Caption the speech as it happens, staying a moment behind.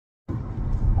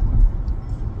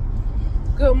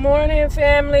Good morning,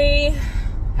 family.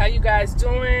 How you guys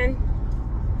doing?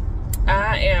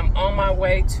 I am on my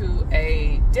way to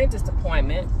a dentist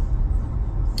appointment.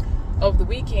 Over the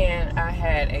weekend, I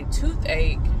had a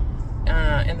toothache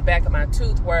in the back of my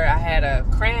tooth where I had a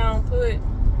crown put,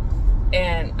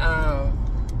 and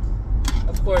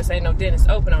of course, ain't no dentist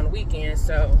open on the weekend,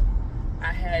 so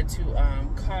I had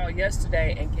to call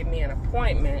yesterday and get me an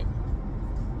appointment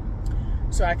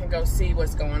so I can go see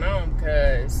what's going on,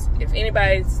 because if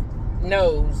anybody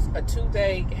knows, a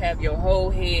toothache have your whole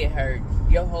head hurt,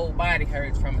 your whole body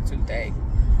hurts from a toothache.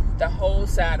 The whole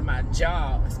side of my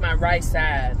jaw, it's my right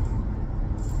side,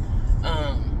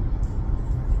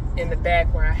 in the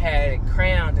back where I had it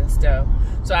crowned and stuff.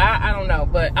 So I don't know,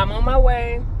 but I'm on my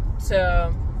way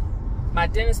to my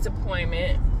dentist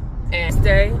appointment, and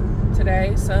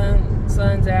today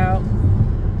sun's out.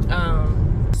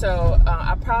 So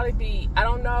I'll probably be, I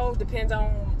don't know, depends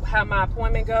on how my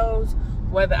appointment goes,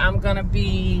 whether I'm gonna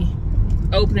be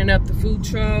opening up the food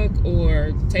truck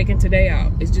or taking today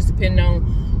off. It's just depending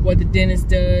on what the dentist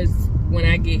does when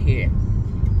I get here.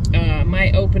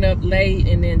 Might open up late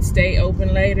and then stay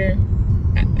open later.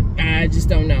 I just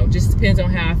don't know. Just depends on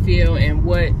how I feel and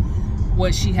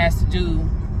what she has to do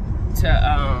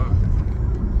to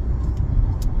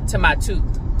my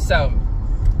tooth. So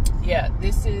yeah,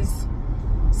 this is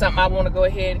something I want to go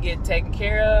ahead and get taken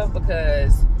care of,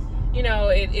 because you know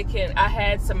it can. I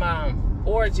had some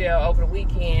Orajel over the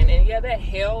weekend, and yeah, that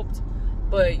helped,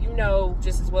 but you know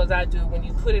just as well as I do, when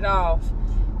you put it off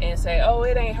and say, oh,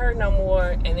 it ain't hurt no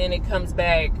more, and then it comes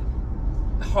back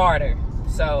harder.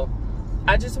 So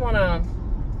I just want to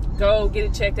go get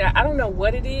it checked out. I don't know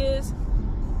what it is,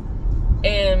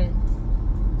 and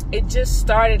it just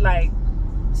started like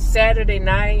Saturday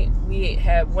night. We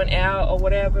had went out or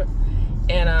whatever,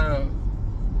 and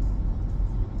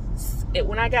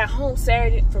when I got home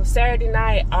from Saturday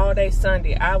night all day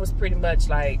Sunday, I was pretty much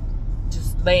like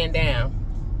just laying down.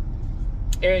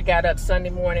 Eric got up Sunday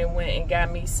morning, went and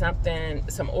got me some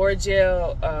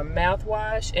Orajel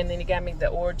mouthwash, and then he got me the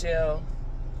Orajel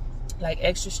like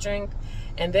extra strength,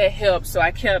 and that helped. So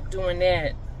I kept doing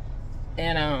that,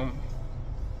 and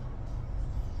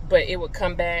but it would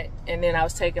come back, and then I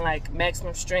was taking like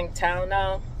maximum strength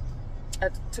Tylenol. I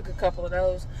took a couple of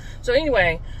those. So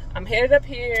anyway, I'm headed up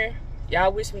here.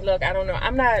 Y'all wish me luck. I don't know.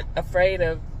 I'm not afraid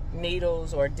of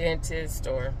needles or dentists,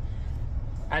 or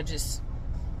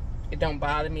it don't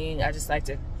bother me. I just like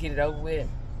to get it over with.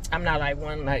 I'm not like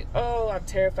one like, oh, I'm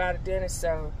terrified of dentists.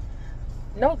 So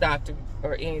no doctor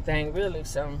or anything really.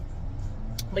 So,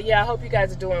 but yeah, I hope you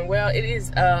guys are doing well. It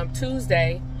is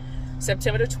Tuesday,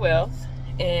 September the 12th.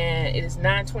 And it is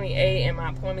 9:28, and my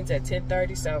appointment's at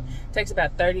 10:30, so it takes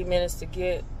about 30 minutes to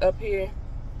get up here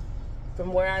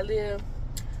from where I live.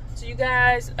 So you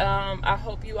guys, I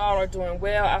hope you all are doing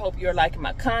well. I hope you're liking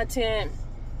my content.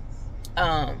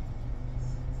 I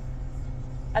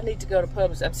need to go to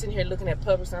Publix. I'm sitting here looking at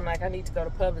Publix, and I'm like, I need to go to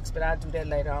Publix, but I'll do that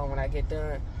later on when I get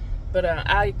done. But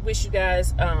I wish you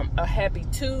guys a happy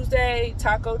Tuesday,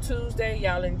 Taco Tuesday.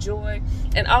 Y'all enjoy.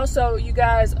 And also, you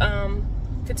guys,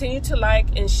 continue to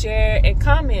like and share and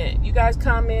comment. You guys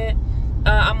comment.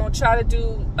 I'm gonna try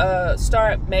to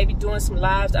start maybe doing some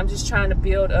lives. I'm just trying to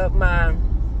build up my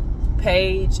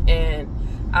page, and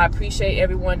I appreciate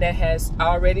everyone that has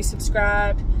already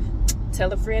subscribed.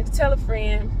 Tell a friend to tell a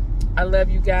friend. I love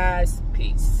you guys.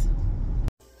 Peace.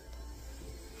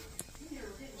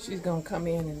 She's gonna come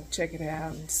in and check it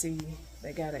out and see.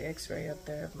 They got an x-ray up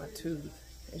there of my tooth,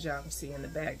 as y'all can see in the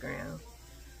background.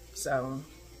 So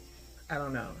I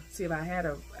don't know. See, if I had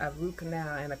a root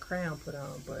canal and a crown put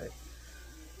on, but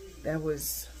that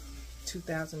was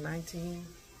 2019.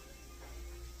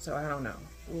 So I don't know.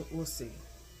 We'll see.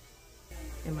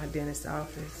 In my dentist's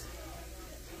office.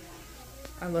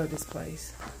 I love this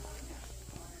place.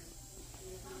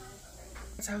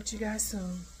 I'll talk to you guys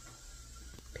soon.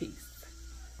 Peace.